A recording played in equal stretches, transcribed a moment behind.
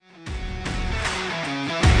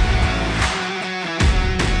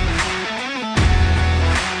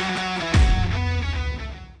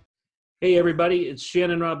Hey everybody, it's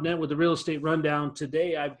Shannon Robnett with the Real Estate Rundown.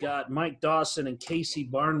 Today I've got Mike Dawson and Casey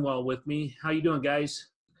Barnwell with me. How you doing, guys?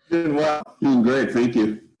 Doing well. Doing great. Thank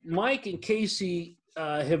you. Mike and Casey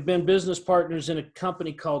have been business partners in a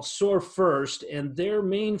company called Soar First, and their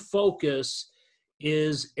main focus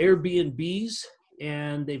is Airbnbs,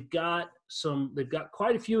 and they've got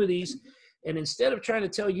quite a few of these. And instead of trying to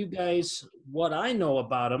tell you guys what I know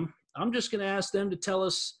about them, I'm just going to ask them to tell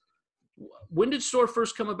us, when did Soar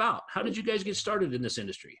First come about? How did you guys get started in this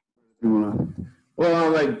industry?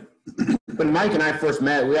 Well, when Mike and I first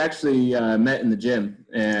met, we actually met in the gym,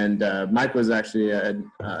 and Mike was actually a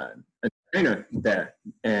trainer there,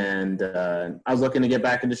 and I was looking to get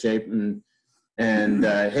back into shape, and him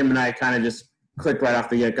and I kind of just clicked right off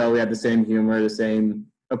the get-go. We had the same humor, the same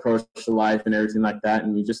approach to life, and everything like that,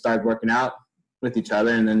 and we just started working out with each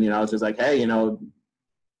other. And then I was just like, hey,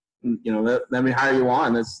 let me hire you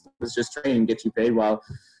on. Let's just train and get you paid while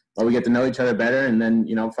we get to know each other better. And then,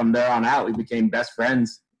 from there on out, we became best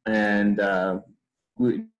friends. And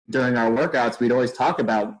during our workouts, we'd always talk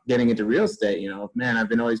about getting into real estate. Man,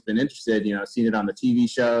 I've always been interested, seen it on the TV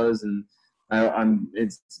shows, and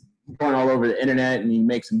it's going all over the internet, and you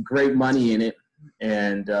make some great money in it,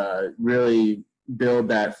 and really build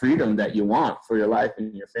that freedom that you want for your life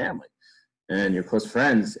and your family and your close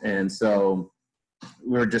friends. And so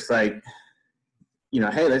we were just like,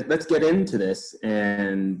 hey, let's get into this.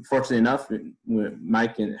 And fortunately enough,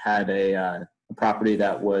 Mike had a property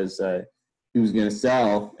that he was going to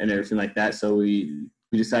sell and everything like that. So we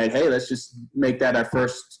decided, hey, let's just make that our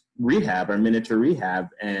first rehab, our miniature rehab.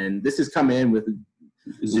 And this has come in with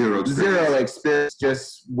zero experience,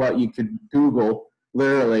 just what you could Google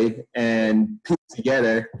literally and piece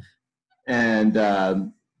together. And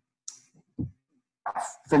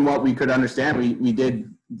from what we could understand, we did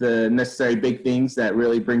the necessary big things that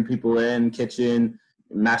really bring people in: kitchen,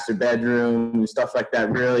 master bedroom, stuff like that.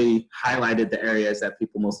 Really highlighted the areas that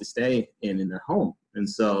people mostly stay in their home. And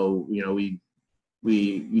so, we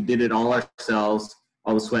did it all ourselves,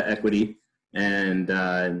 all the sweat equity, and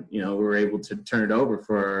we were able to turn it over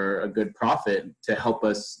for a good profit to help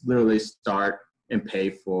us literally start and pay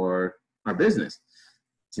for our business,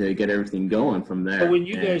 to get everything going from there. So when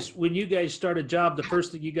you guys start a job, the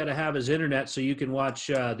first thing you got to have is internet, so you can watch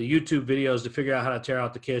the YouTube videos to figure out how to tear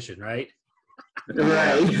out the kitchen, right?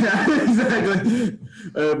 Right. Exactly.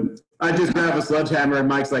 I just grab a sledgehammer, and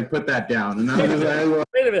Mike's like, "Put that down," and I was just like, well,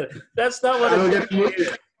 "Wait a minute, that's not what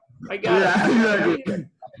I got it."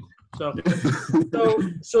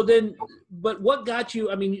 So then, but what got you?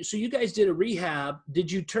 I mean, so you guys did a rehab.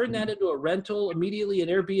 Did you turn that into a rental immediately, an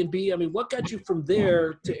Airbnb? I mean, what got you from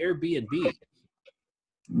there to Airbnb?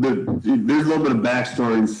 There's a little bit of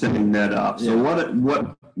backstory in setting that up. So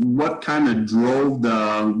what kind of drove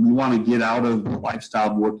we want to get out of the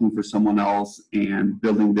lifestyle of working for someone else and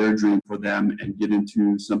building their dream for them and get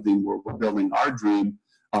into something where we're building our dream.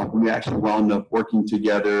 We actually wound up working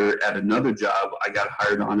together at another job. I got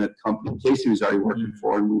hired on at the company Casey was already working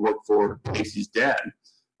for, and we worked for Casey's dad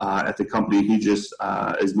at the company he just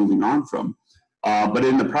is moving on from. But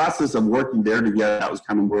in the process of working there together, that was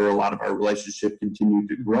kind of where a lot of our relationship continued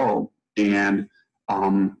to grow. And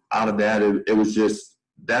out of that, it was just,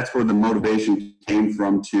 that's where the motivation came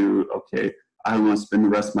from to, okay, I don't want to spend the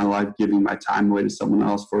rest of my life giving my time away to someone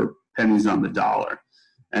else for pennies on the dollar.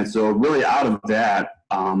 And so really out of that,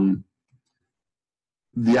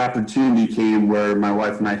 the opportunity came where my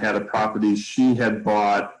wife and I had a property she had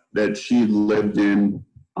bought that she lived in.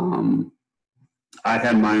 I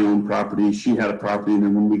had my own property. She had a property. And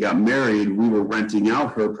then when we got married, we were renting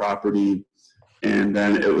out her property. And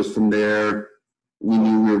then it was from there, we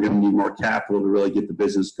knew we were going to need more capital to really get the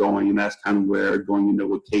business going. And that's kind of where, going into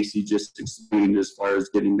what Casey just explained as far as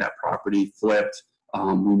getting that property flipped,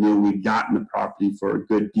 we knew we'd gotten the property for a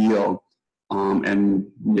good deal. And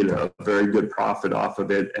made a very good profit off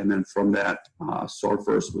of it. And then from that, Soar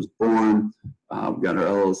First was born. We got our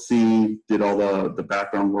LLC, did all the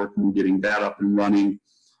background work and getting that up and running.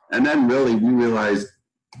 And then really we realized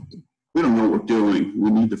we don't know what we're doing.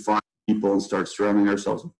 We need to find people and start surrounding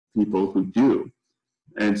ourselves with people who do.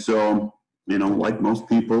 And so, like most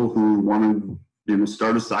people who want to,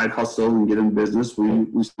 start a side hustle and get in business, we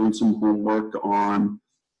did some homework on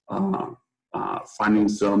finding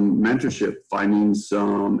some mentorship, finding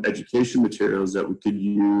some education materials that we could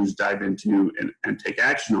use, dive into, and take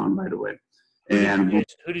action on right away. And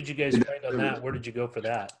who did you guys find on that? Where did you go for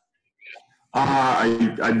that?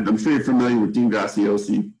 I'm sure you're familiar with Dean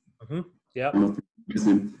Graziosi. Mm-hmm. Yeah.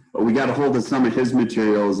 But we got a hold of some of his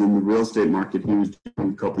materials in the real estate market he was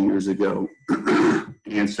doing a couple years ago,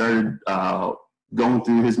 and started going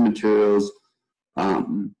through his materials.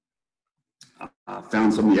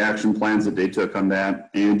 found some of the action plans that they took on that,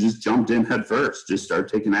 and just jumped in head first, just started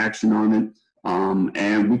taking action on it.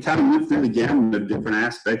 And we kind of went through the gamut of different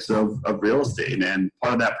aspects of real estate. And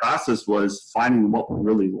part of that process was finding what we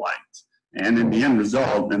really liked. And in the end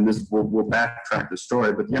result, and this we'll backtrack the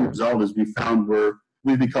story, but the end result is we found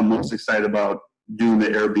we've become most excited about doing the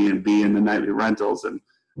Airbnb and the nightly rentals. And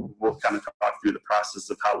we'll kind of talk through the process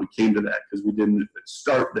of how we came to that, because we didn't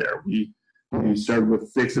start there. We started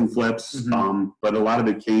with fix and flips, but a lot of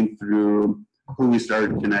it came through who we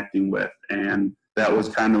started connecting with. And that was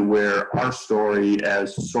kind of where our story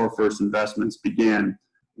as SOAR First Investments began.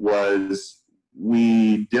 Was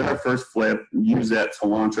we did our first flip, used that to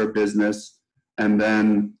launch our business, and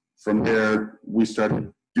then from there we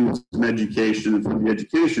started doing some education, and from the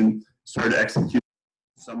education started executing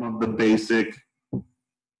some of the basic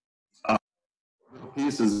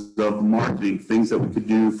pieces of marketing, things that we could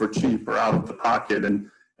do for cheap or out of the pocket,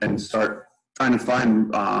 and start trying to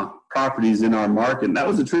find properties in our market. And that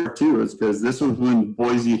was a trick too, is because this was when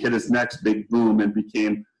Boise hit its next big boom and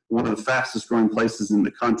became one of the fastest growing places in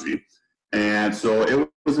the country. And so it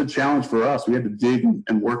was a challenge for us. We had to dig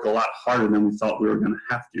and work a lot harder than we thought we were going to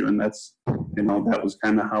have to. And that's, that was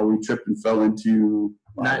kind of how we tripped and fell into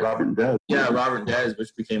Robert and Des. Yeah, Robert and Des,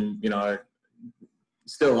 which became,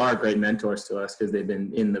 still are great mentors to us, because they've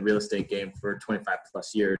been in the real estate game for 25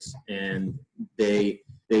 plus years. And they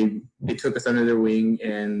took us under their wing,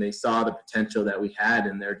 and they saw the potential that we had.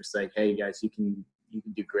 And they're just like, hey, guys, you can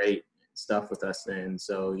do great stuff with us. And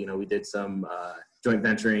so, we did some joint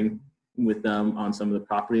venturing with them on some of the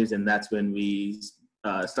properties, and that's when we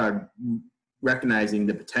started recognizing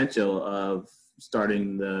the potential of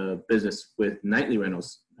starting the business with nightly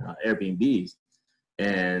rentals, Airbnbs.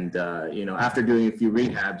 And after doing a few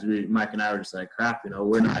rehabs, Mike and I were just like, crap,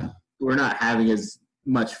 we're not having as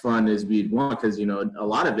much fun as we'd want, because a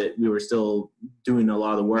lot of it we were still doing a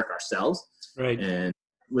lot of the work ourselves, right? And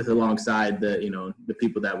with alongside the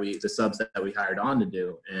people the subs that we hired on to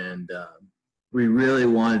do. And we really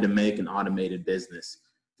wanted to make an automated business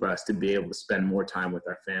for us to be able to spend more time with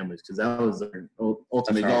our families, because that was our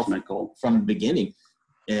ultimate goal from the beginning.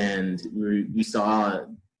 And we saw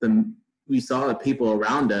the people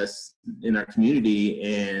around us in our community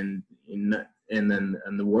and then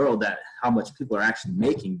in the world, that how much people are actually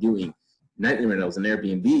making doing nightly rentals and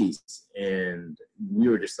Airbnbs. And we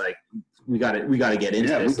were just like, we got to get into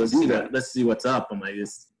this. Let's see what's up. I'm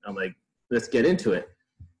like, let's get into it.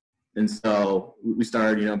 And so we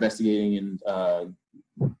started, investigating, and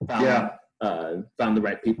found the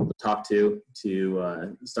right people to talk to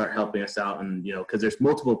start helping us out. And, because there's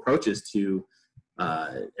multiple approaches to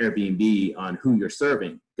Airbnb on who you're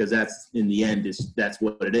serving, because that's in the end that's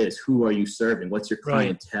what it is. Who are you serving? What's your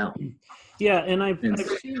clientele? Right. Yeah, and I've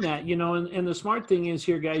seen that, and the smart thing is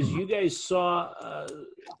here, guys, you guys saw,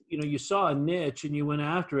 you saw a niche and you went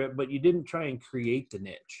after it, but you didn't try and create the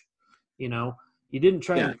niche, You didn't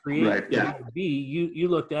try to create Airbnb. You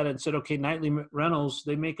looked at it and said, okay, nightly rentals,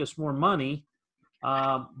 they make us more money.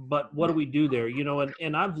 But what do we do there?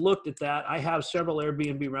 And I've looked at that. I have several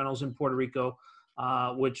Airbnb rentals in Puerto Rico,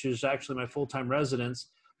 which is actually my full-time residence.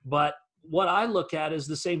 But what I look at is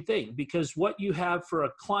the same thing, because what you have for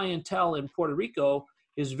a clientele in Puerto Rico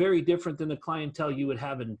is very different than the clientele you would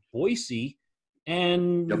have in Boise,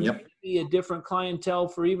 and maybe a different clientele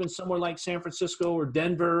for even somewhere like San Francisco or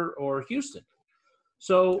Denver or Houston.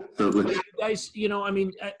 So you guys,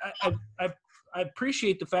 I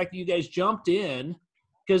appreciate the fact that you guys jumped in,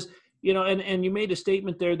 because, and you made a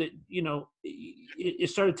statement there that, it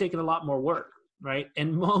started taking a lot more work, right?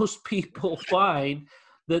 And most people find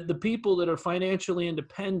that the people that are financially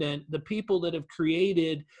independent, the people that have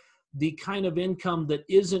created the kind of income that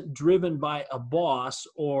isn't driven by a boss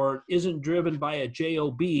or isn't driven by a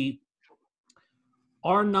job,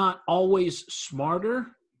 are not always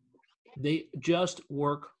smarter. They just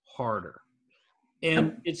work harder.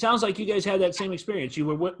 And it sounds like you guys had that same experience. You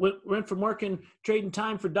went from trading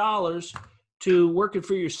time for dollars, to working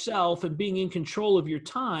for yourself and being in control of your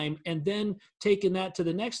time, and then taking that to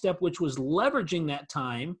the next step, which was leveraging that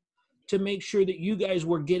time to make sure that you guys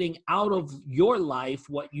were getting out of your life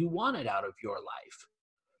what you wanted out of your life.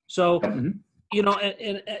 So, and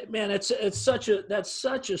man, that's such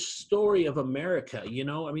a story of America.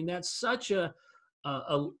 That's such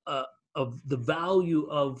of the value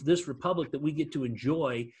of this republic that we get to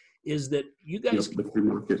enjoy, is that you guys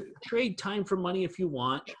can trade time for money if you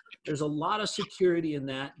want. There's a lot of security in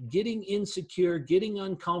that. Getting insecure, getting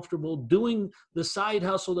uncomfortable, doing the side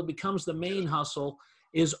hustle that becomes the main hustle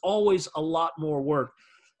is always a lot more work.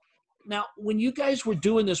 Now, when you guys were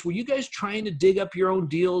doing this, were you guys trying to dig up your own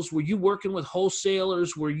deals? Were you working with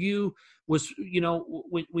wholesalers? When you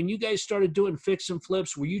guys started doing fix and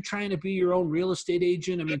flips, were you trying to be your own real estate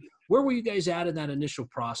agent? I mean, where were you guys at in that initial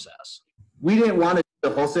process? We didn't want to do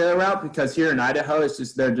the wholesaler route because here in Idaho,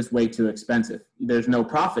 they're just way too expensive. There's no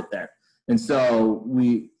profit there. And so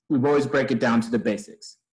we've always break it down to the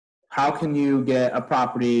basics. How can you get a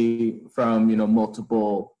property from,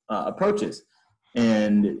 multiple approaches?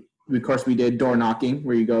 And of course, we did door knocking,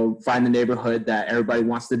 where you go find the neighborhood that everybody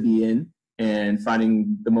wants to be in and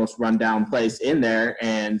finding the most rundown place in there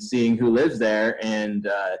and seeing who lives there and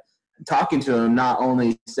talking to them, not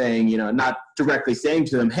only saying, not directly saying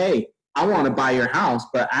to them, hey, I want to buy your house,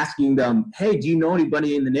 but asking them, hey, do you know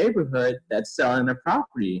anybody in the neighborhood that's selling their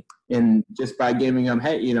property? And just by giving them,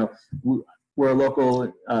 hey, we're a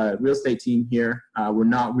local real estate team here. We're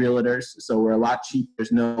not realtors, so we're a lot cheaper.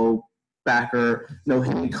 There's no backer, no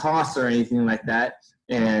hidden costs or anything like that.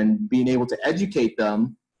 And being able to educate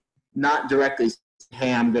them, not directly say,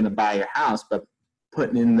 hey, I'm going to buy your house, but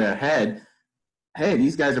putting in their head, hey,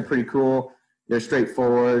 these guys are pretty cool. They're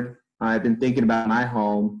straightforward. I've been thinking about my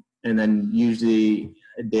home. And then usually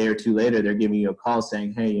a day or two later, they're giving you a call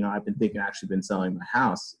saying, hey, I've been thinking, actually been selling my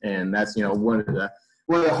house. And that's, one of the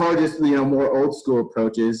hardest, more old school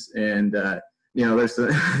approaches. And, there's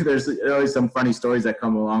always some funny stories that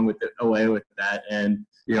come along with away with that. And,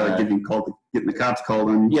 getting the cops called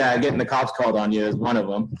on you. Yeah, getting the cops called on you is one of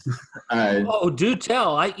them. Do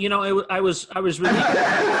tell. I was really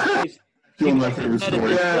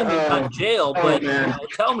not jail, but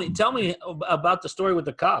tell me about the story with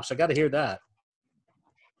the cops. I got to hear that.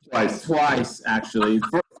 Twice actually.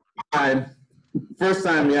 First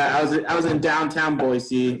time, yeah, I was in downtown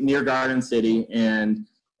Boise near Garden City, and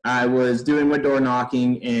I was doing my door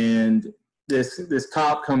knocking, and this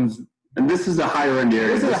cop comes. And this is a higher end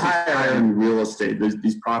area. This is a higher end real estate.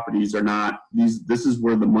 These properties are not these. This is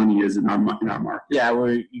where the money is in our market. Yeah,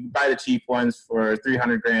 where you buy the cheap ones for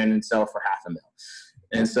 $300,000 and sell for $500,000.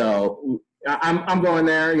 And so I'm going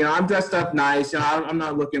there. I'm dressed up nice. I'm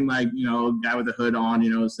not looking like a guy with a hood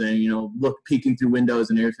on. Saying peeking through windows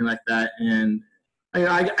and everything like that. And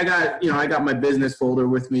I got my business folder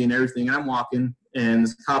with me and everything. And I'm walking, and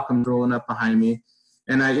this cop comes rolling up behind me.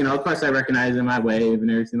 And of course I recognize him, I wave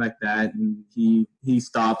and everything like that. And he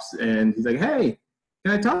stops and he's like, hey,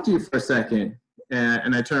 can I talk to you for a second?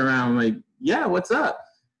 And I turn around, I'm like, yeah, what's up?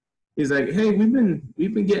 He's like, hey, we've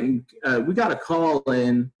been getting, we got a call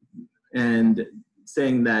in and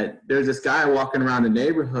saying that there's this guy walking around the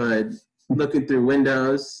neighborhood looking through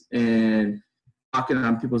windows and knocking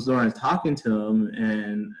on people's door and talking to them.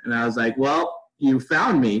 And I was like, well, you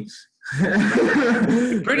found me.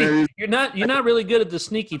 You're not really good at the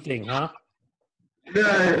sneaky thing, huh?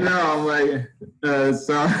 No, I'm like,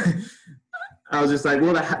 so I was just like,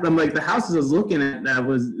 well, I'm like, the house I was looking at, it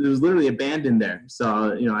was literally abandoned there.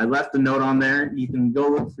 So, I left a note on there. You can go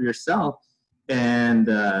look for yourself. And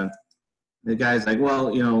the guy's like,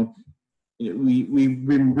 well, we've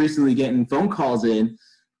been recently getting phone calls in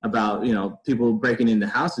about, people breaking into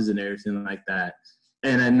houses and everything like that.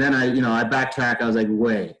 And then I backtrack. I was like,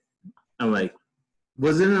 wait. I'm like,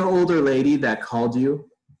 was it an older lady that called you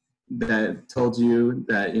that told you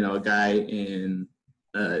that, a guy in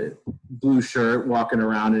a blue shirt walking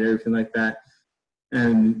around and everything like that?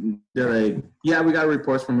 And they're like, yeah, we got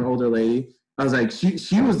reports from an older lady. I was like,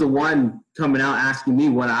 she was the one coming out asking me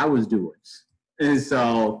what I was doing. And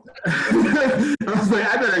so I was like,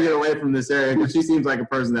 I better get away from this area because she seems like a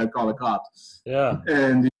person that would call the cops. Yeah.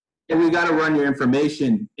 And we got to run your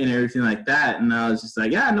information and everything like that. And I was just like,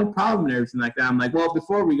 yeah, no problem and everything like that. I'm like, well,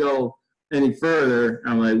 before we go any further,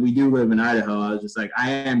 I'm like, we do live in Idaho. I was just like, I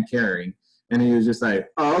am carrying. And he was just like,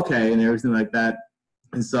 oh, okay, and everything like that.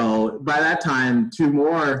 And so by that time, 2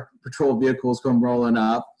 more patrol vehicles come rolling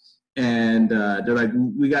up, and they're like,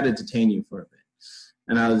 we got to detain you for a bit.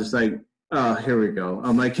 And I was just like, oh, here we go.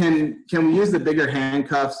 I'm like, can we use the bigger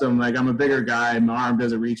handcuffs? I'm like, I'm a bigger guy. My arm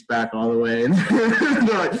doesn't reach back all the way. And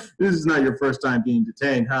they're like, this is not your first time being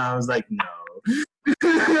detained, huh? I was like, no.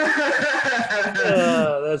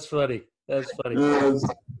 That's funny. That's funny.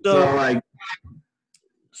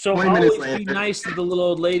 So 20 minutes always later, be nice to the little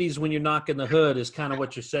old ladies when you're knocking the hood is kind of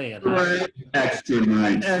what you're saying. Huh? Right. Extra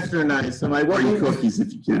nice. Extra nice. I'm like, what Bring cookies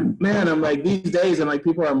if you can. Man, I'm like, these days, I'm like,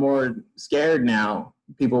 people are more scared now,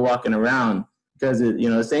 people walking around. Because,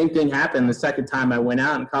 the same thing happened the second time I went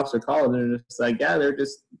out and cops were called. They're just like, yeah, they're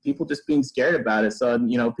just people just being scared about it. So,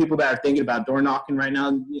 people that are thinking about door knocking right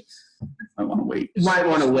now, I want to wait. Might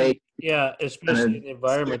want to wait. Yeah, especially in the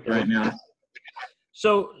environment right now.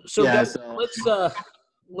 So, yeah, guys,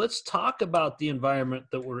 let's talk about the environment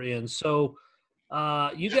that we're in. So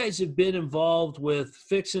you guys have been involved with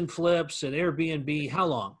fix and flips and Airbnb. How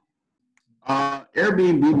long?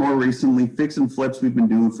 Airbnb more recently. Fix and flips we've been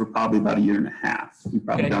doing for probably about a year and a half. We've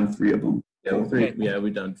probably done 3 of them. Yeah, Okay.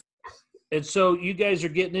 we've done. And so you guys are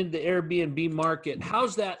getting into the Airbnb market.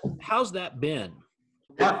 How's that been?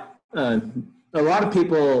 A lot of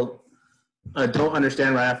people don't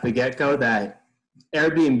understand right off the get-go that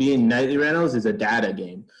Airbnb and nightly rentals is a data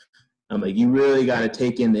game. Like you really got to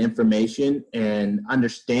take in the information and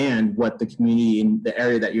understand what the community in the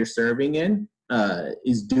area that you're serving in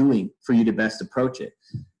is doing for you to best approach it.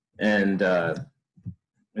 And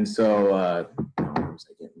so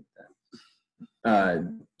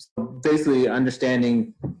so basically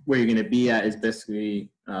understanding where you're going to be at is basically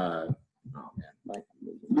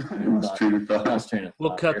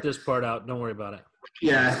We'll cut this part out. Don't worry about it.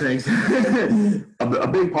 Yeah, thanks. A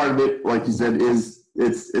big part of it, like you said, is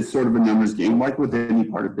it's sort of a numbers game, like with any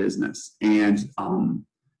part of business. And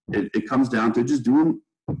it comes down to just doing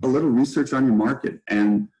a little research on your market.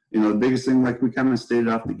 And, the biggest thing, like we kind of stated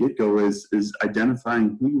off the get-go, is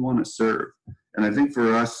identifying who you want to serve. And I think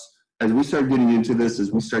for us, as we started getting into this,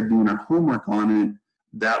 as we started doing our homework on it,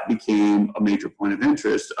 that became a major point of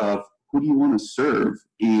interest of who do you want to serve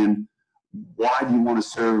and why do you want to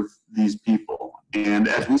serve these people? And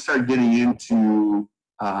as we started getting into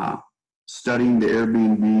studying the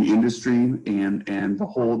Airbnb industry and the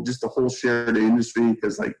whole shared industry,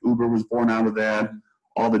 because like Uber was born out of that,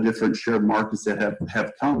 all the different shared markets that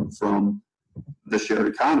have come from the shared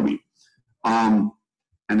economy. And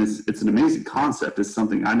it's an amazing concept. It's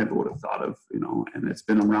something I never would have thought of, and it's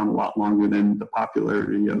been around a lot longer than the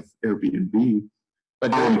popularity of Airbnb.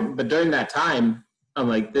 But during that time, I'm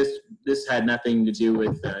like, this had nothing to do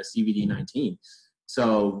with CVD-19.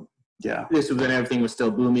 So yeah, this was when everything was still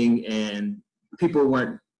booming and people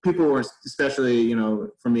weren't, especially,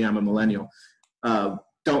 for me, I'm a millennial,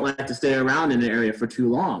 don't like to stay around in an area for too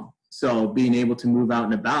long. So being able to move out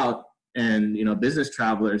and about and, business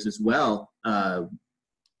travelers as well,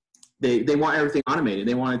 they want everything automated.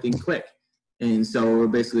 They want everything quick. And so we're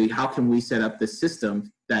basically, how can we set up this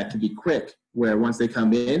system that can be quick, where once they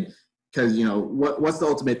come in, because, what's the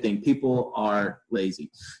ultimate thing? People are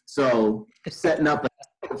lazy. So setting up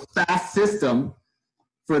a fast system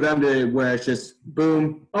for them to where it's just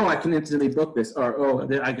boom, oh, I can instantly book this, or oh,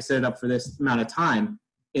 I can set it up for this amount of time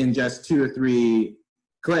in just 2 or 3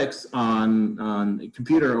 clicks on a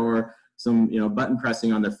computer or some button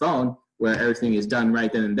pressing on their phone, where everything is done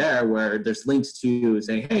right then and there, where there's links to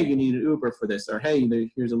saying, hey, you need an Uber for this, or hey,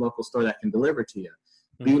 here's a local store that can deliver to you.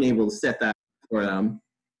 Mm-hmm. Being able to set that for them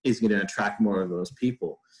is going to attract more of those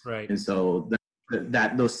people. Right. And so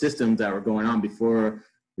that those systems that were going on before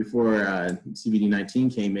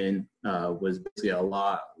CVD-19 came in was basically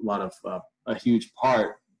a huge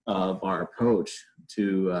part of our approach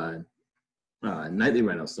to nightly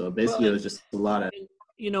rentals. So basically, it was just a lot of.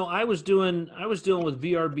 I was dealing with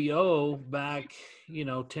VRBO back,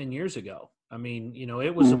 10 years ago. I mean,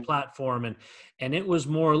 it was a platform and it was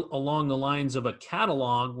more along the lines of a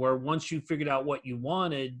catalog where once you figured out what you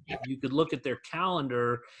wanted, you could look at their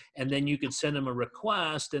calendar and then you could send them a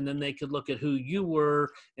request and then they could look at who you were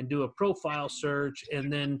and do a profile search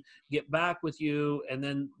and then get back with you. And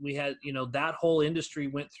then we had, that whole industry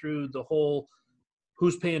went through the whole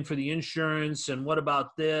who's paying for the insurance and what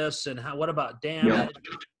about this and what about damage?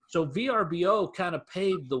 Yeah. So VRBO kind of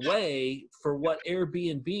paved the way for what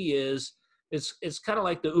Airbnb is. It's kind of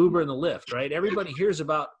like the Uber and the Lyft, right? Everybody hears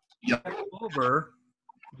about Uber,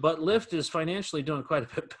 but Lyft is financially doing quite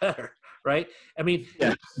a bit better, right? I mean,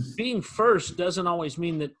 being first doesn't always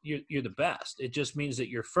mean that you're the best. It just means that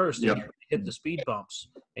you're first and you're gonna hit the speed bumps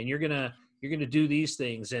and you're gonna do these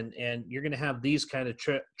things and you're gonna have these kind of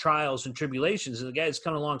trials and tribulations. And the guy that's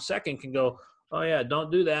coming along second can go, oh yeah,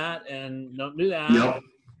 don't do that and don't do that. Yep.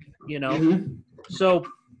 Mm-hmm.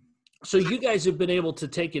 So you guys have been able to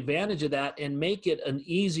take advantage of that and make it an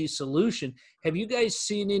easy solution. Have you guys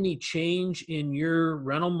seen any change in your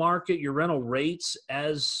rental market, your rental rates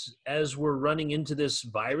as we're running into this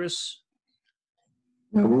virus?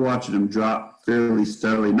 Yeah, we're watching them drop fairly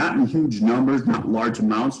steadily, not in huge numbers, not large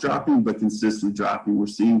amounts dropping, but consistently dropping. We're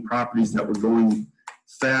seeing properties that were going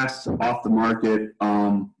fast off the market,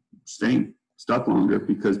 staying stuck longer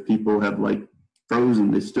because people have frozen.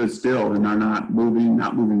 They stood still and are not moving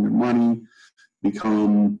their money,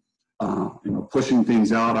 become, pushing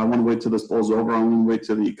things out. I want to wait till this blows over. I want to wait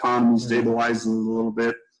till the economy stabilizes a little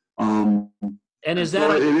bit. And is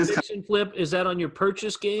that on your fix and flip? Is that on your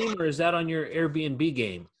purchase game or is that on your Airbnb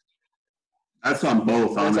game? That's on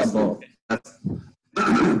both, honestly. That's on both.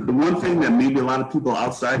 the one thing that maybe a lot of people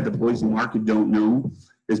outside the Boise market don't know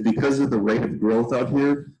is because of the rate of growth out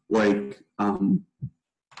here, like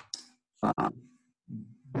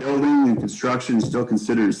building and construction is still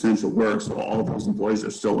considered essential work, so all those employees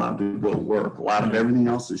are still allowed to go to work. A lot of everything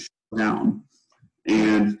else is shut down.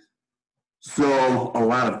 And so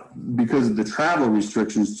because of the travel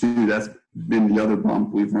restrictions too, that's been the other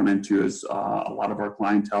bump we've run into is a lot of our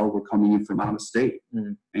clientele were coming in from out of state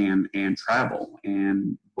and travel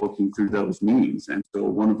and booking through those means. And so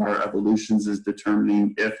one of our evolutions is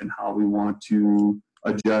determining if and how we want to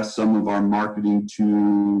adjust some of our marketing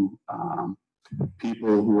to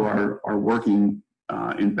people who are working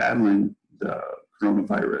in battling the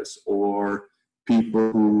coronavirus, or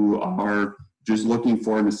people who are just looking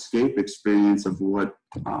for an escape experience of what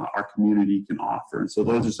our community can offer. And so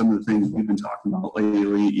those are some of the things we've been talking about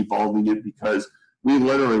lately, evolving it, because we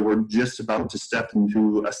literally were just about to step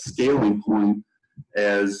into a scaling point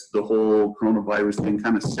as the whole coronavirus thing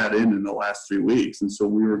kind of set in the last 3 weeks. And so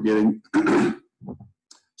we were getting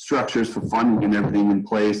structures for funding and everything in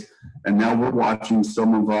place. And now we're watching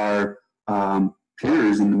some of our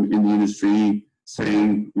peers in the industry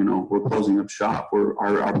saying, we're closing up shop.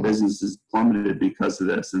 Our business is plummeted because of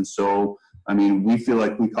this. And so, I mean, we feel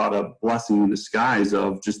like we caught a blessing in disguise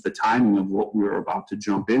of just the timing of what we were about to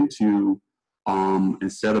jump into.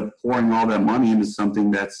 Instead of pouring all that money into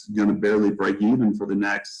something that's going to barely break even for the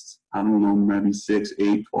next, I don't know, maybe 6,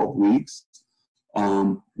 8, 12 weeks.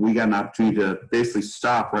 We got an opportunity to basically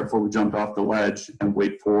stop right before we jumped off the ledge and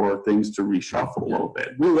wait for things to reshuffle a little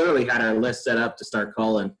bit. We literally had our list set up to start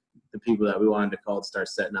calling the people that we wanted to call to start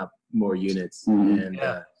setting up more units. And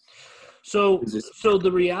so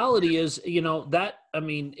the reality is, I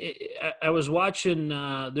was watching,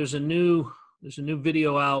 there's a new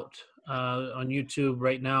video out on YouTube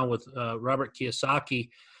right now with Robert Kiyosaki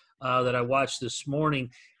that I watched this morning.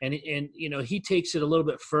 And he takes it a little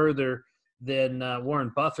bit further than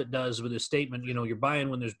Warren Buffett does with his statement, you're buying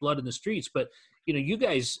when there's blood in the streets. But, you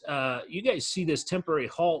guys see this temporary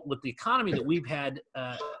halt with the economy that we've had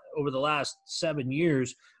over the last 7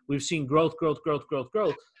 years. We've seen growth. So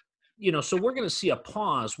we're going to see a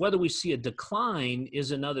pause. Whether we see a decline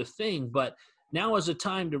is another thing. But now is a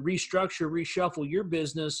time to restructure, reshuffle your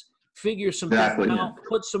business, figure some things out,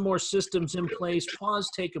 put some more systems in place, pause,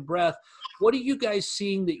 take a breath. What are you guys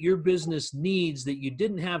seeing that your business needs that you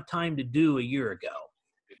didn't have time to do a year ago?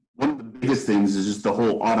 One of the biggest things is just the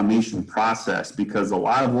whole automation process, because a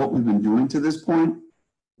lot of what we've been doing to this point,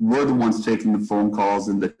 we're the ones taking the phone calls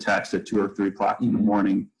and the texts at 2 or 3 o'clock in the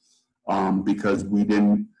morning, because we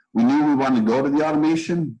knew we wanted to go to the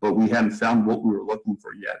automation, but we hadn't found what we were looking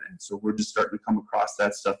for yet. And so we're just starting to come across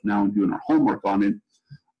that stuff now and doing our homework on it.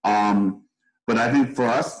 But I think for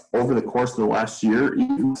us, over the course of the last year,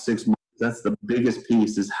 even 6 months, that's the biggest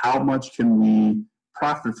piece, is how much can we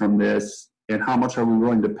profit from this, and how much are we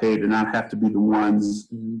willing to pay to not have to be the ones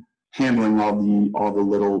handling all the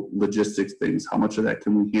little logistics things. How much of that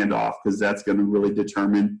can we hand off? Because that's going to really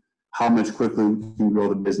determine how much quickly we can grow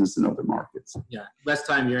the business in other markets. Yeah, less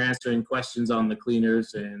time you're answering questions on the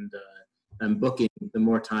cleaners and booking, the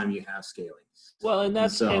more time you have scaling. Well, and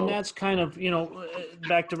that's kind of,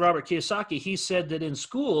 back to Robert Kiyosaki. He said that in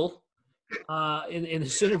school, in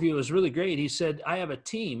this interview, it was really great. He said, I have a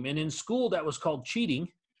team. And in school, that was called cheating.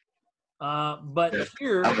 But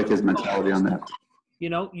here, I like his mentality on that.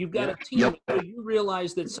 You've got a team. So you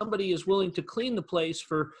realize that somebody is willing to clean the place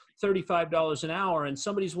for $35 an hour, and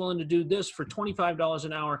somebody's willing to do this for $25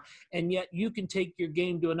 an hour. And yet you can take your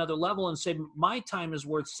game to another level and say, my time is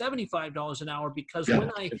worth $75 an hour, because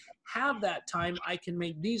when I have that time, I can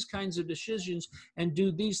make these kinds of decisions and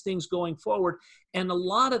do these things going forward. And a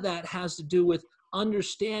lot of that has to do with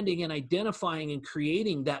understanding and identifying and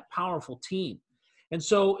creating that powerful team. And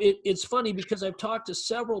so it's funny, because I've talked to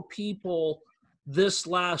several people this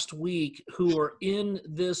last week who are in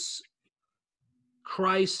this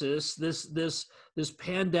crisis, this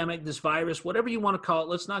pandemic, this virus, whatever you want to call it.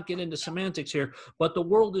 Let's not get into semantics here, but the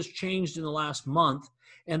world has changed in the last month,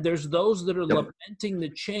 and there's those that are lamenting the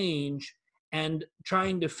change and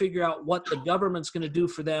trying to figure out what the government's going to do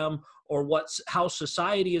for them, or how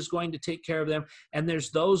society is going to take care of them. And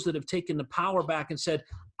there's those that have taken the power back and said,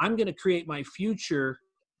 I'm going to create my future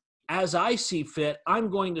as I see fit. I'm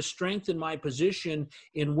going to strengthen my position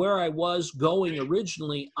in where I was going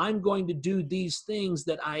originally. I'm going to do these things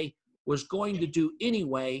that I was going to do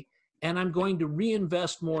anyway, and I'm going to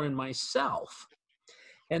reinvest more in myself.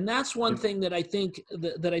 And that's one thing that I think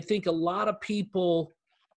a lot of people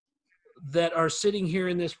that are sitting here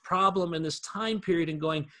in this problem in this time period and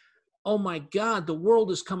going, oh my God, the world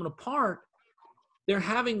is coming apart. they're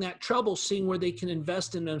having that trouble seeing where they can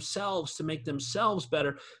invest in themselves to make themselves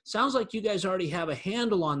better. Sounds like you guys already have a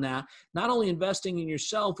handle on that, not only investing in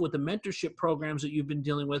yourself with the mentorship programs that you've been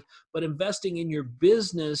dealing with, but investing in your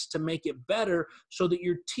business to make it better so that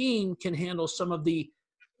your team can handle some of the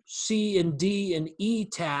C and D and E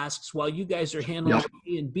tasks while you guys are handling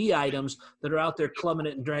the A and B items that are out there clubbing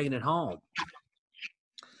it and dragging it home.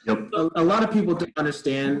 Yep. A lot of people don't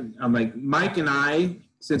understand. I'm like, Mike and I,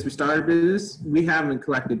 since we started business, we haven't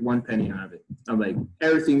collected one penny out of it. I'm like,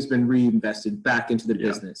 everything's been reinvested back into the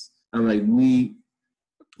business. I'm like, we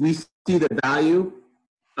see the value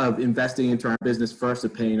of investing into our business first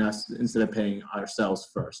of paying us instead of paying ourselves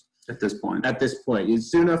first. At this point,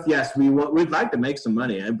 soon enough, yes, we'd like to make some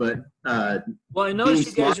money, but well, I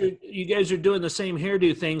noticed you guys are doing the same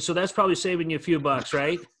hairdo thing, so that's probably saving you a few bucks,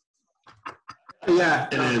 right? Yeah,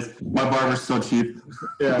 it is. My barber's so cheap.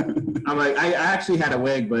 Yeah, I'm like, I actually had a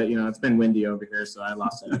wig, but it's been windy over here, so I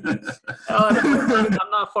lost it. I'm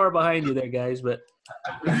not far behind you there, guys, but.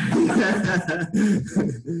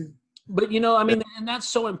 But, I mean, and that's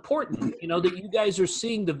so important, that you guys are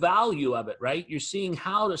seeing the value of it, right? You're seeing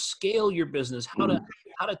how to scale your business, how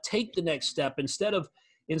to take the next step instead of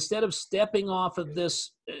stepping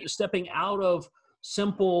out of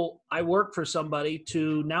simple, I work for somebody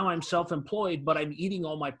to now I'm self-employed, but I'm eating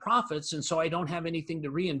all my profits. And so I don't have anything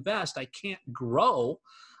to reinvest. I can't grow.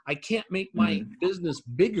 I can't make my business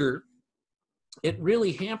bigger. It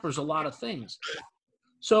really hampers a lot of things.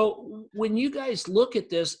 So when you guys look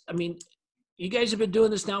at this, I mean, you guys have been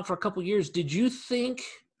doing this now for a couple of years. Did you think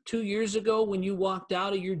 2 years ago when you walked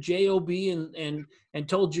out of your job and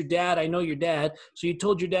told your dad, I know your dad, so you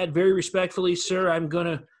told your dad very respectfully, sir, I'm going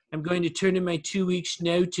to turn in my 2 weeks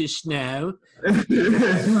notice now.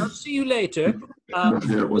 I'll see you later.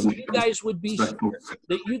 You guys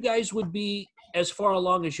would be as far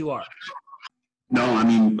along as you are. No, I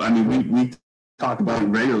mean, we talk about it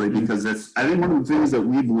regularly because I think one of the things that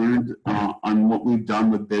we've learned on what we've done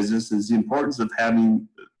with business is the importance of having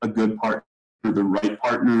a good partner, the right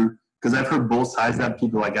partner. Because I've heard both sides of that.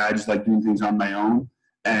 People like, I just like doing things on my own,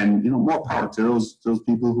 and more power to those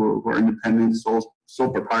people who are independent, sole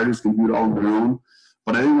proprietors can do it all on their own.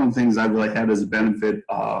 But I think one of the things I really had as a benefit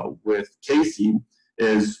with Casey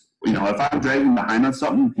is, if I'm dragging behind on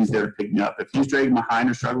something, he's there to pick me up. If he's dragging behind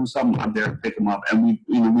or struggling with something, I'm there to pick him up. And we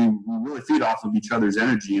really feed off of each other's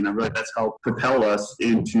energy. And I really that's helped propel us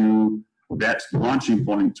into that launching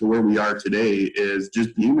point to where we are today, is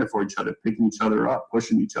just being there for each other, picking each other up,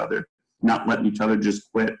 pushing each other, not letting each other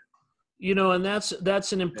just quit. And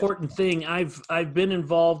that's an important thing. I've been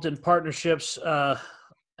involved in partnerships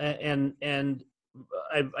and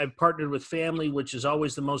I've partnered with family, which is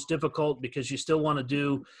always the most difficult because you still want to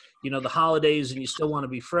do, the holidays and you still want to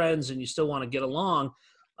be friends and you still want to get along.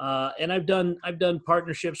 And I've done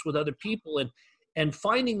partnerships with other people and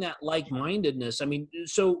finding that like-mindedness. I mean,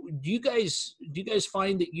 so do you guys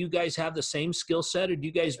find that you guys have the same skill set, or do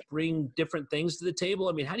you guys bring different things to the table?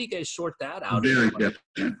 I mean, how do you guys sort that out? Very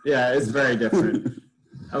different. Yeah, it's very different.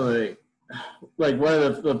 Like one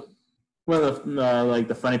of the like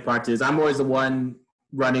the funny part is I'm always the one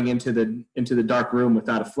running into the dark room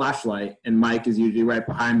without a flashlight, and Mike is usually right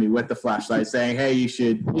behind me with the flashlight saying, hey, you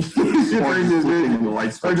should bring this in, or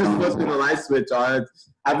just flipping the light switch on.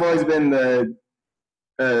 I've always been the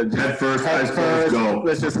head first, go.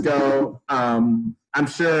 Let's just go. I'm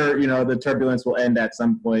sure the turbulence will end at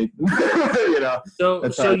some point.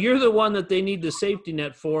 So you're the one that they need the safety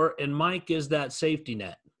net for, and Mike is that safety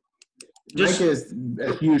net. Mike is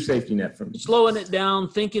a huge safety net for me. Slowing it down,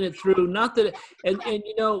 thinking it through. Not that,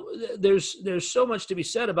 there's so much to be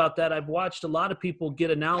said about that. I've watched a lot of people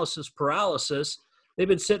get analysis paralysis. They've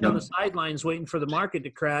been sitting on the sidelines waiting for the market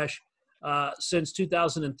to crash since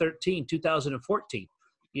 2013, 2014.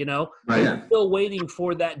 Right. They're still waiting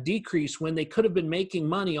for that decrease when they could have been making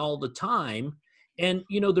money all the time. And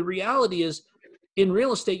the reality is, in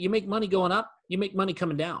real estate, you make money going up, you make money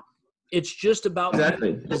coming down. It's just about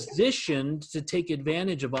being positioned to take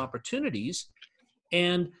advantage of opportunities.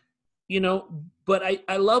 And, but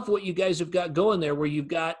I love what you guys have got going there, where you've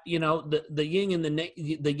got, the yin and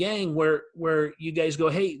the yang, where you guys go,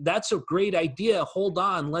 hey, that's a great idea. Hold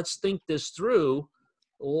on. Let's think this through.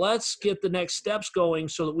 Let's get the next steps going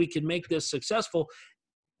so that we can make this successful.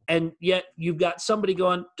 And yet you've got somebody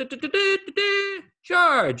going,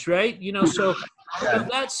 charge, right? So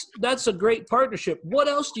that's a great partnership. What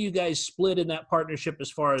else do you guys split in that partnership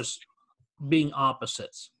as far as being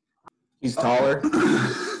opposites? He's taller.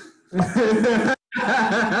 Yeah,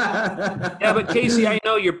 but Casey, I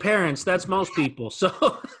know your parents. That's most people.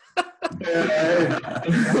 So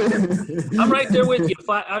I'm right there with you.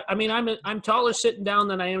 I mean, I'm taller sitting down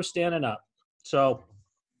than I am standing up. So,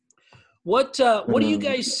 what do you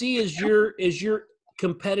guys see as your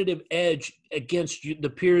competitive edge against the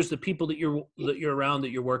peers, the people that you're around,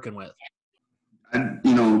 that you're working with? And,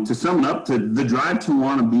 to sum it up, to the drive to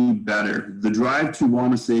want to be better, the drive to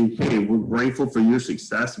want to say, hey, we're grateful for your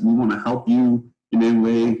success. We want to help you in any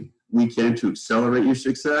way we can to accelerate your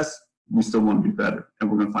success. We still want to be better, and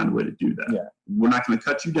we're going to find a way to do that. Yeah. We're not going to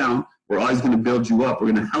cut you down. We're always going to build you up.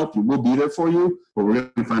 We're going to help you. We'll be there for you, but we're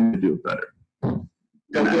going to find a way to do it better.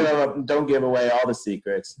 Don't give away all the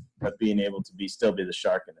secrets, but being able to still be the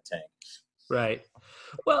shark in the tank. Right.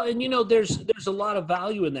 Well, and there's a lot of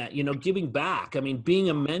value in that, giving back. I mean, being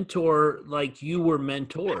a mentor like you were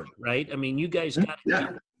mentored, right? I mean, you guys got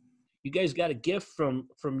a gift from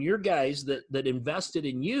your guys that invested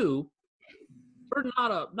in you for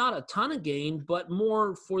not a ton of gain, but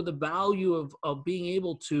more for the value of being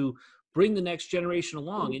able to bring the next generation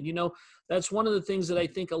along. And that's one of the things that I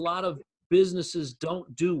think a lot of businesses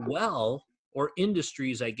don't do well, or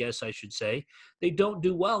industries, I guess I should say, they don't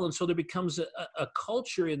do well. And so there becomes a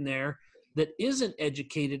culture in there that isn't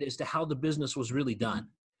educated as to how the business was really done,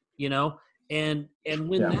 and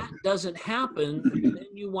when that doesn't happen, then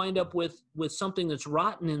you wind up with something that's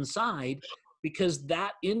rotten inside, because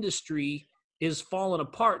that industry is falling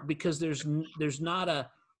apart because there's not a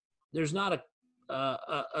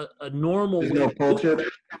normal way. No culture.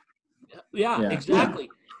 Yeah, exactly.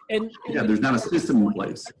 And there's not a system in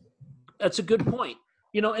place. That's a good point.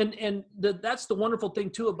 That's the wonderful thing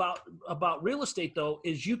too about real estate, though,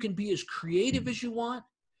 is you can be as creative as you want.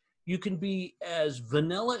 You can be as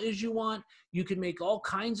vanilla as you want. You can make all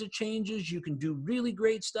kinds of changes. You can do really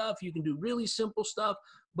great stuff. You can do really simple stuff.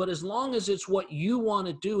 But as long as it's what you want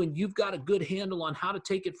to do and you've got a good handle on how to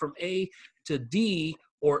take it from A to D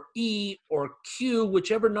or E or Q,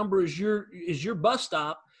 whichever number is your bus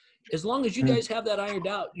stop, as long as you guys have that ironed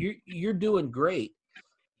out, you're doing great.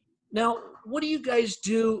 Now, what do you guys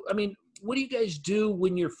do? I mean, what do you guys do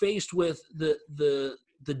when you're faced with the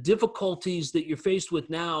difficulties that you're faced with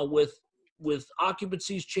now, with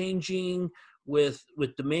occupancies changing, with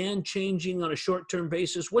demand changing on a short-term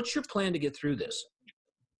basis? What's your plan to get through this?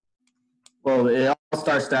 Well, it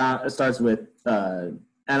all starts with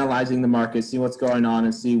analyzing the market, see what's going on,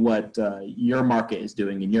 and see what your market is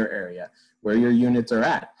doing in your area, where your units are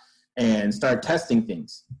at, and start testing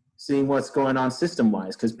things, seeing what's going on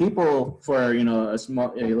system-wise. Because people, for a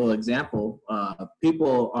little example,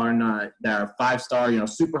 people are not that are 5-star,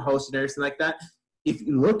 super host and everything like that. If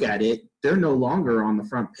you look at it, they're no longer on the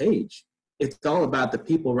front page. It's all about the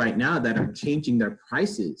people right now that are changing their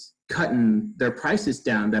prices, cutting their prices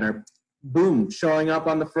down, that are showing up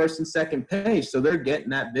on the first and second page. So they're getting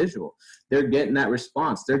that visual, they're getting that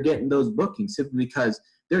response, they're getting those bookings simply because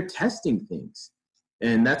they're testing things.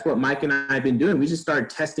 And that's what Mike and I have been doing. We just started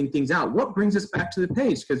testing things out. What brings us back to the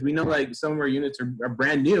page? Because we know like some of our units are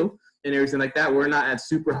brand new and everything like that. We're not at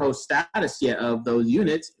super host status yet of those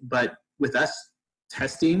units, but with us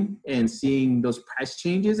testing and seeing those price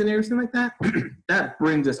changes and everything like that, that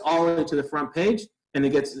brings us all the way to the front page, and it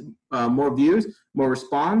gets more views, more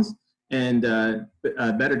response, and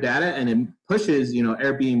better data, and it pushes,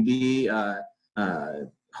 Airbnb,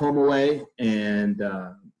 HomeAway, and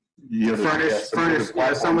Furnish,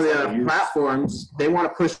 some of the platforms. They want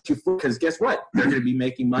to push you forward because guess what? They're going to be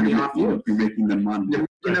making money off you. You're making them money. They're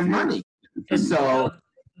making them money. And so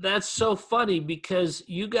that's so funny, because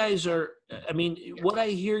you guys are, I mean, what I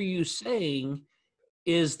hear you saying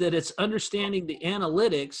is that it's understanding the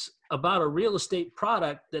analytics about a real estate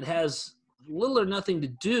product that has little or nothing to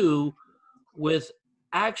do with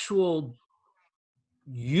actual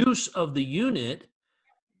use of the unit.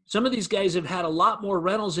 Some of these guys have had a lot more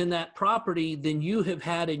rentals in that property than you have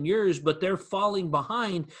had in yours, but they're falling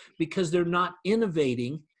behind because they're not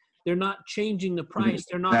innovating. They're not changing the price.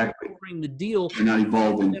 They're not offering the deal. They're not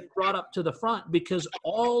evolving. They're brought up to the front, because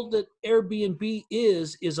all that Airbnb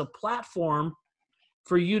is a platform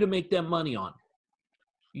for you to make them money on.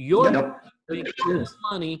 You're making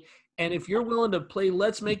money, and if you're willing to play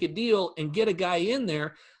let's make a deal and get a guy in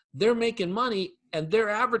there, they're making money, and they're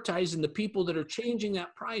advertising the people that are changing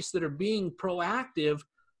that price, that are being proactive.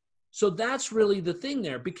 So that's really the thing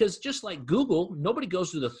there, because just like Google, nobody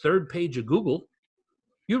goes to the third page of Google.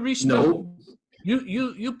 You restart. No.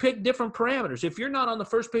 You pick different parameters. If you're not on the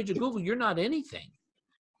first page of Google, you're not anything,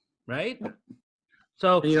 right?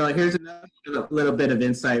 So here's another little bit of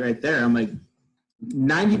insight right there. I'm like,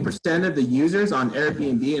 90% of the users on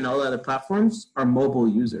Airbnb and all other platforms are mobile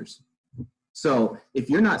users. So if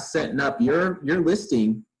you're not setting up your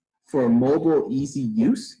listing for mobile easy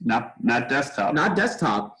use, Not desktop. not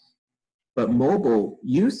desktop, but mobile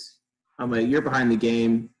use, I'm like, you're behind the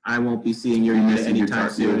game. I won't be seeing your unit anytime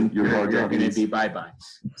soon. You're going to be bye-bye.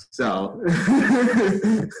 So.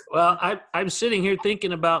 Well, I'm sitting here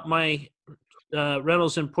thinking about my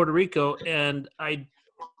rentals in Puerto Rico, and I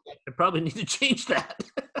probably need to change that.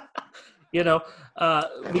 You know,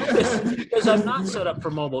 because I'm not set up for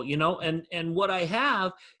mobile, you know, and what I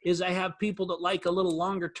have is I have people that like a little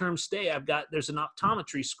longer term stay. There's an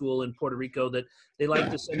optometry school in Puerto Rico that they like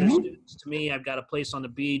to send their students to me. I've got a place on the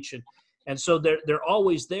beach, and so they're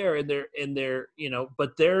always there, and they're you know,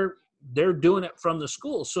 but they're doing it from the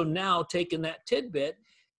school. So now taking that tidbit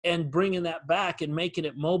and bringing that back and making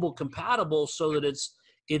it mobile compatible so that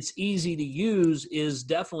it's easy to use is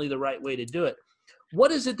definitely the right way to do it. What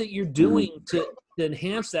is it that you're doing to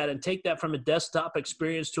enhance that and take that from a desktop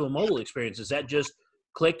experience to a mobile experience? Is that just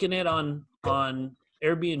clicking it on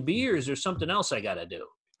Airbnb, or is there something else I got to do?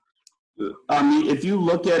 I mean, if you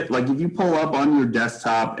look at, like, if you pull up on your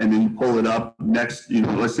desktop and then you pull it up next, you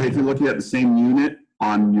know, let's say if you're looking at the same unit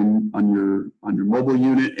on your mobile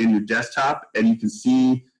unit and your desktop, and you can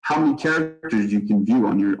see how many characters you can view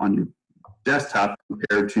on your desktop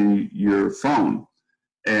compared to your phone,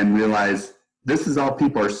 and realize this is all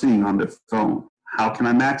people are seeing on their phone. How can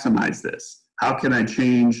I maximize this? How can I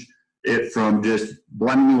change it from just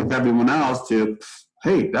blending with everyone else to,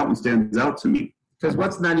 hey, that one stands out to me? Because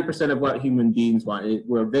what's 90% of what human beings want?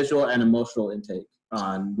 We're visual and emotional intake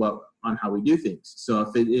on how we do things. So if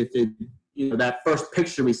it you know, that first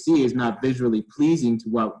picture we see is not visually pleasing to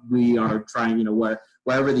what we are trying, you know,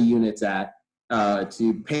 wherever the unit's at,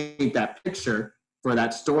 to paint that picture for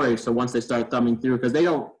that story. So once they start thumbing through, because they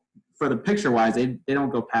don't, for the picture wise, they don't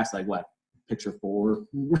go past like what, picture 4,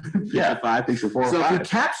 Yeah, 5, picture 4. So or 5. if you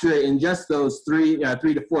capture it in just those 3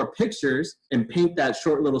 to 4 pictures and paint that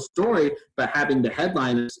short little story, but having the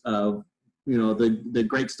headliners of, you know, the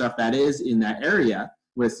great stuff that is in that area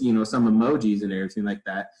with, you know, some emojis and everything like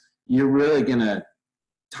that, you're really gonna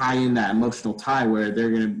tie in that emotional tie where they're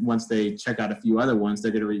gonna, once they check out a few other ones,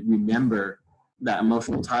 they're gonna remember that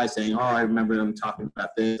emotional tie, saying, oh, I remember them talking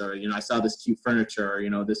about this, or, you know, I saw this cute furniture, or, you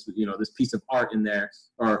know, this piece of art in there,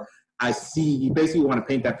 or I see, you basically want to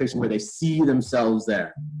paint that picture where they see themselves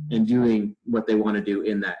there and doing what they want to do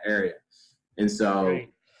in that area. And so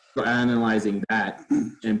Right. analyzing that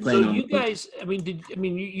and playing. So you guys,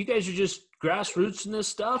 you guys are just grassroots in this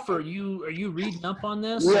stuff, or are you reading up on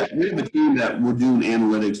this? We have a team that we're doing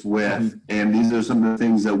analytics with, and these are some of the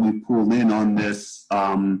things that we pulled in on this.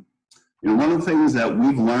 You know, one of the things that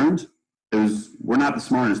we've learned is we're not the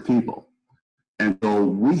smartest people. And so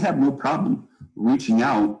we have no problem reaching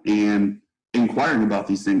out and inquiring about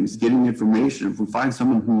these things, getting information. If we find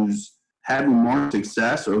someone who's having more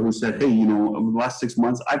success, or who said, hey, you know, over the last 6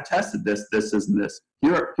 months, I've tested this, and this.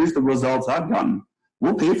 Here's the results I've gotten.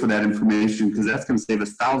 We'll pay for that information, because that's going to save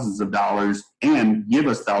us thousands of dollars and give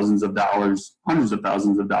us thousands of dollars, hundreds of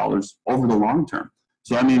thousands of dollars over the long term.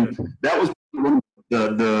 So, I mean, that was one of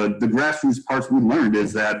the grassroots parts we learned,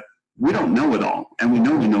 is that we don't know it all, and we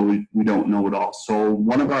know we don't know it all. So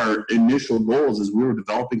one of our initial goals as we were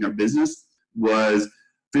developing our business was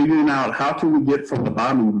figuring out, how can we get from the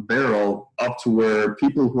bottom of the barrel up to where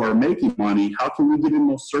people who are making money, how can we get in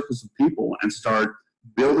those circles of people and start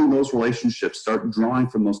building those relationships, start drawing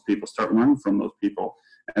from those people, start learning from those people.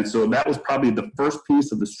 And so that was probably the first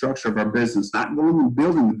piece of the structure of our business, not going and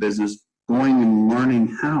building the business, going and learning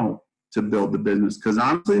how to build the business. Because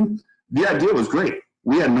honestly, the idea was great.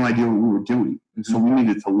 We had no idea what we were doing. And so we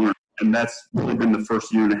needed to learn. And that's really been the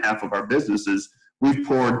first year and a half of our business. Is we've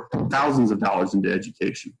poured thousands of dollars into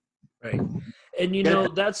education. Right. And you know,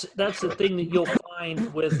 that's the thing that you'll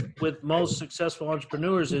find with most successful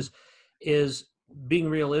entrepreneurs is being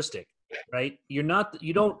realistic, right? You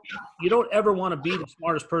don't ever want to be the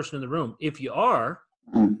smartest person in the room. If you are,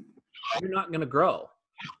 you're not going to grow.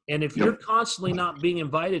 And if you're constantly not being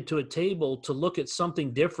invited to a table to look at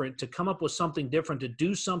something different, to come up with something different, to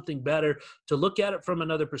do something better, to look at it from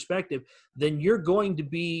another perspective, then you're going to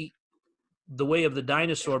be the way of the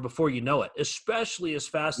dinosaur before you know it, especially as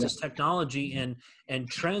fast as technology and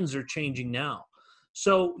trends are changing now.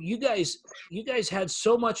 So you guys had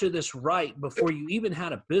so much of this right before you even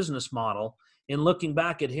had a business model. In looking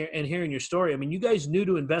back at hearing your story, I mean, you guys knew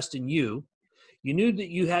to invest in you. You knew that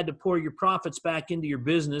you had to pour your profits back into your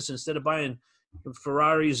business instead of buying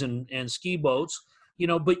Ferraris and ski boats, you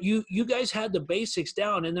know, but you guys had the basics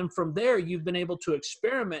down. And then from there, you've been able to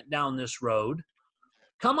experiment down this road,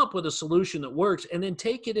 come up with a solution that works, and then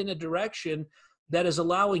take it in a direction that is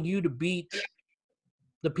allowing you to beat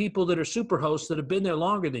the people that are super hosts that have been there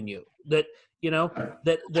longer than you, that,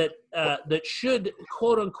 that should,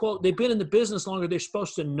 quote unquote, they've been in the business longer. They're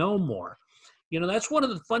supposed to know more. That's one of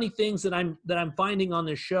the funny things that I'm finding on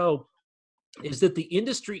this show is that the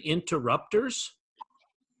industry interrupters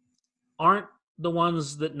aren't the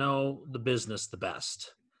ones that know the business the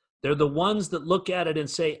best. They're the ones that look at it and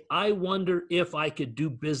say, I wonder if I could do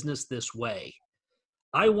business this way.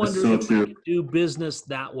 I wonder if I could do business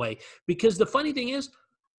that way. Because the funny thing is,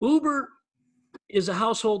 Uber is a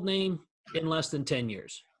household name in less than 10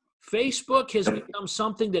 years. Facebook has become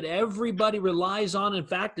something that everybody relies on. In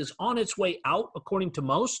fact, is on its way out, according to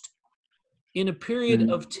most, in a period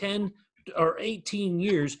of 10 or 18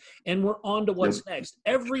 years, and we're on to what's next.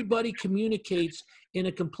 Everybody communicates in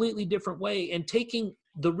a completely different way, and taking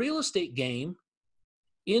the real estate game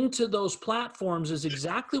into those platforms is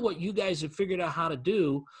exactly what you guys have figured out how to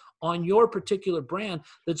do on your particular brand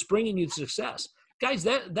that's bringing you success. Guys,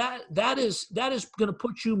 that is going to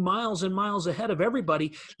put you miles and miles ahead of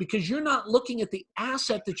everybody, because you're not looking at the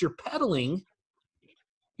asset that you're peddling.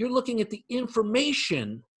 You're looking at the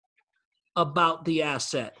information about the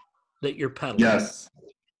asset that you're peddling. Yes.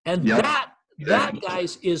 And that,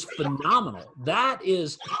 guys, is phenomenal. That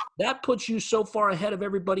puts you so far ahead of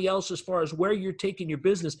everybody else as far as where you're taking your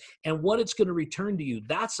business and what it's going to return to you.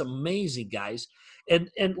 That's amazing, guys. And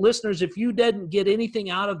listeners, if you didn't get anything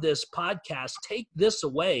out of this podcast, take this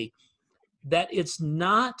away, that it's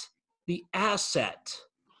not the asset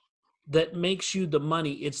that makes you the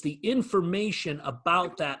money. It's the information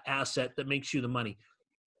about that asset that makes you the money.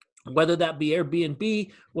 Whether that be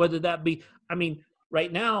Airbnb, whether that be,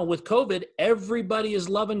 right now with COVID, everybody is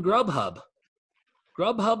loving Grubhub.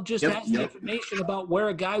 Grubhub just has the information about where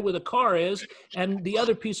a guy with a car is, and the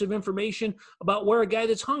other piece of information about where a guy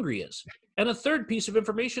that's hungry is, and a third piece of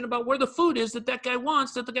information about where the food is that guy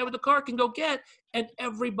wants, that the guy with the car can go get, and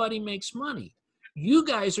everybody makes money. You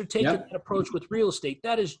guys are taking that approach with real estate.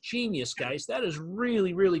 That is genius, guys. That is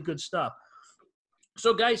really, really good stuff.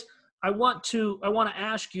 So, guys, I want to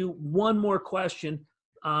ask you one more question.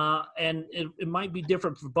 And it might be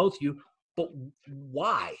different for both of you, but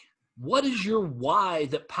why? What is your why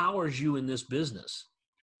that powers you in this business?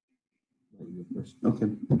 Okay.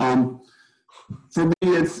 For me,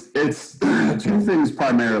 it's two things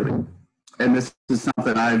primarily, and this is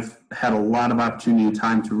something I've had a lot of opportunity and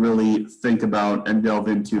time to really think about and delve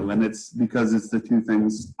into, and it's because it's the two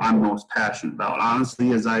things I'm most passionate about.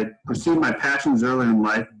 Honestly, as I pursued my passions earlier in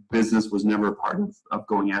life, business was never a part of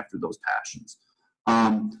going after those passions.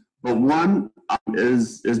 But one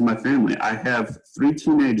is my family. I have 3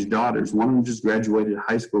 teenage daughters. One of them just graduated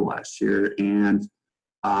high school last year, and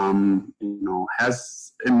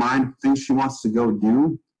has in mind things she wants to go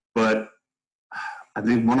do. But I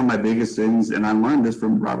think one of my biggest things, and I learned this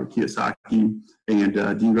from Robert Kiyosaki and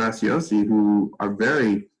Dean Graziosi, who are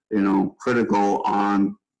very critical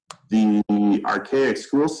on the archaic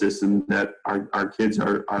school system that our kids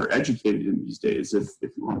are educated in these days, if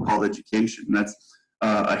you want to call it education. And that's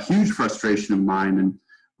a huge frustration of mine. And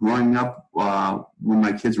growing up when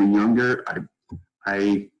my kids were younger,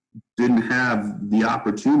 I didn't have the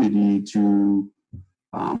opportunity to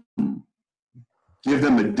give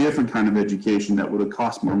them a different kind of education that would have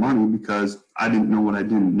cost more money, because I didn't know what I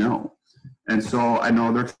didn't know. And so I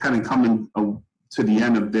know they're kind of coming to the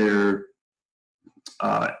end of their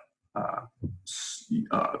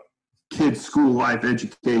kids' school life,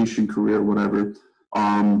 education, career, whatever.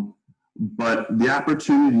 But the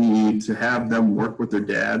opportunity to have them work with their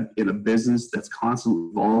dad in a business that's constantly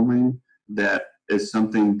evolving, that is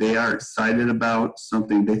something they are excited about,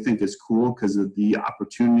 something they think is cool because of the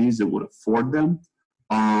opportunities it would afford them.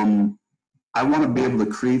 I want to be able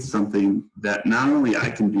to create something that not only I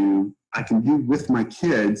can do with my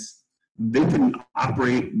kids. They can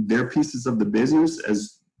operate their pieces of the business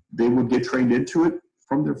as they would get trained into it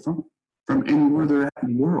from anywhere they're at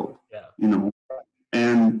in the world.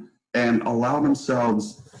 And allow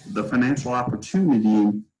themselves the financial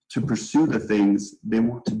opportunity to pursue the things they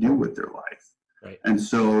want to do with their life. Right. And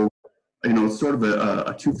so, it's sort of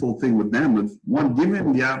a twofold thing with them. Of one, give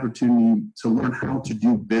them the opportunity to learn how to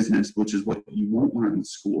do business, which is what you won't learn in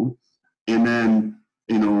school. And then,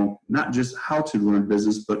 not just how to learn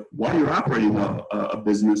business, but while you're operating a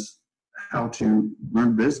business, how to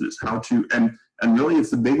learn business, and really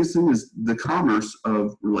it's the biggest thing is the commerce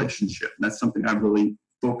of relationship. And that's something I've really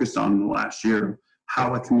focused on in the last year.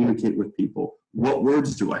 How I communicate with people. What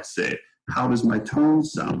words do I say? How does my tone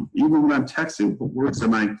sound? Even when I'm texting, what words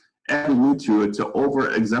am I adding into it to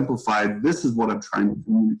over exemplify, this is what I'm trying to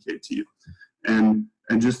communicate to you. And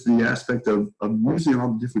and just the aspect of using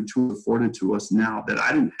all the different tools afforded to us now that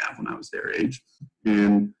I didn't have when I was their age,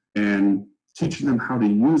 and teaching them how to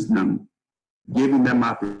use them, giving them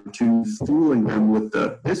opportunities, fueling them with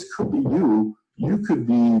this could be you. You could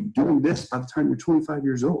be doing this by the time you're 25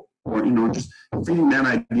 years old, or, just feeding that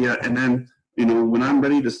idea. And then, when I'm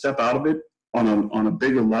ready to step out of it on a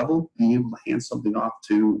bigger level, being able to hand something off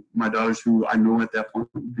to my daughters who I know at that point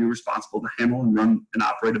would be responsible to handle and run and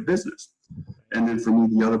operate a business. And then for me,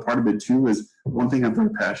 the other part of it too is one thing I'm very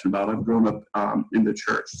passionate about. I've grown up in the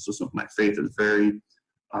church, so my faith is very,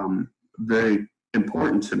 very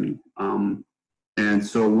important to me. And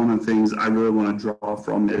so one of the things I really want to draw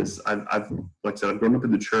from is I've like I said, I've grown up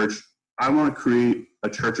in the church. I want to create a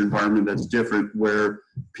church environment that's different, where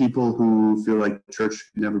people who feel like church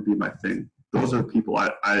can never be my thing, those are the people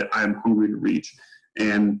I'm hungry to reach.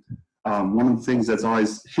 And one of the things that's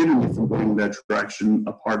always hindered me from going that direction,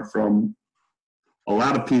 apart from a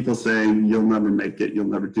lot of people saying you'll never make it, you'll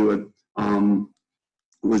never do it,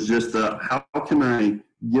 was just how can I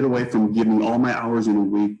get away from giving all my hours in a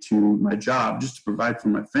week to my job just to provide for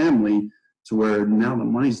my family, to where now the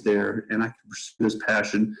money's there and I can pursue this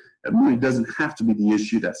passion. And money doesn't have to be the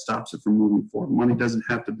issue that stops it from moving forward. Money doesn't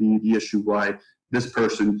have to be the issue why this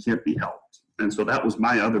person can't be helped. And so that was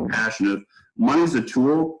my other passion of money's a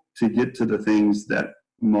tool to get to the things that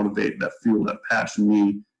motivate, that fuel, that passion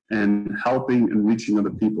me, and helping and reaching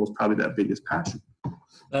other people is probably that biggest passion.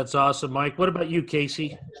 That's awesome, Mike. What about you,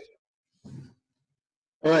 Casey?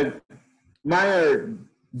 All right. Mine are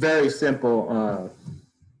very simple.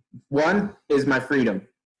 One is my freedom.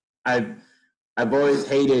 I've always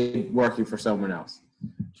hated working for someone else.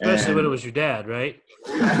 Especially when it was your dad, right?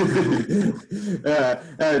 I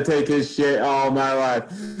had to take his shit all my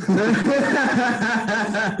life.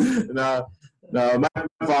 No, my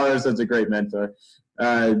father is such a great mentor.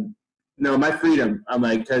 No, my freedom. I'm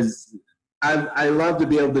like, because I love to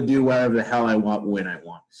be able to do whatever the hell I want when I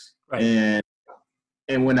want. Right.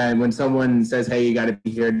 And when someone says, "Hey, you got to be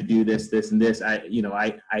here to do this, this, and this," I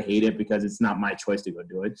hate it because it's not my choice to go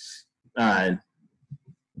do it.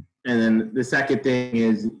 And then the second thing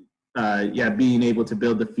is, being able to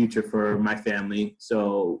build the future for my family,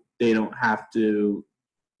 so they don't have to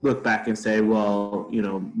look back and say, "Well,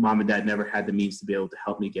 mom and dad never had the means to be able to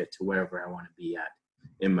help me get to wherever I want to be at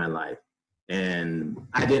in my life." And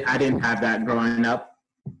I didn't have that growing up.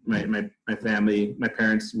 My family, my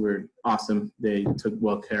parents were awesome. They took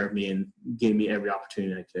well care of me and gave me every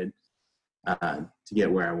opportunity I could to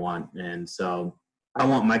get where I want. And so I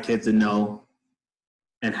want my kids to know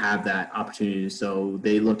and have that opportunity, so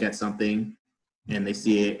they look at something and they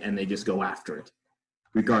see it and they just go after it,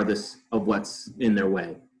 regardless of what's in their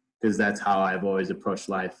way, because that's how I've always approached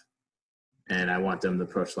life, and I want them to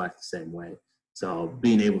approach life the same way. So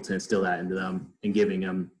being able to instill that into them and giving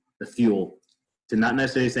them the fuel to not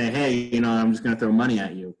necessarily say, "Hey, I'm just going to throw money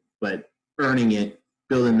at you," but earning it,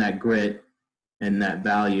 building that grit and that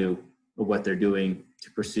value of what they're doing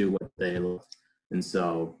to pursue what they love. And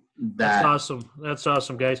so that's awesome. That's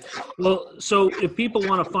awesome, guys. Well, so if people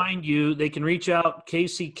want to find you, they can reach out,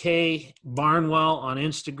 Casey K. Barnwell on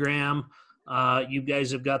Instagram. You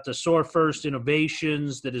guys have got the Soar First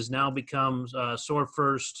Innovations that has now become Soar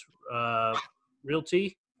First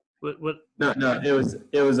Realty. What? No,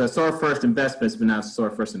 it was a Soar First Investments, but now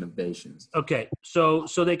Soar First Innovations. Okay, so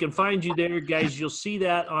they can find you there, guys. You'll see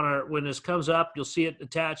that when this comes up. You'll see it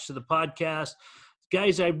attached to the podcast.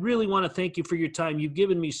 Guys, I really want to thank you for your time. You've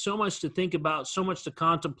given me so much to think about, so much to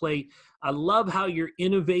contemplate. I love how you're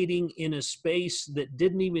innovating in a space that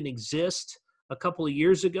didn't even exist a couple of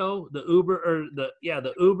years ago. The Uber and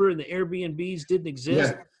the Airbnbs didn't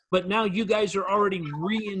exist. Yeah. But now you guys are already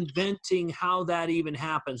reinventing how that even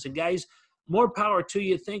happens. And guys, more power to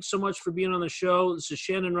you. Thanks so much for being on the show. This is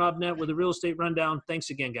Shannon Robnett with the Real Estate Rundown. Thanks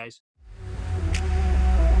again, guys.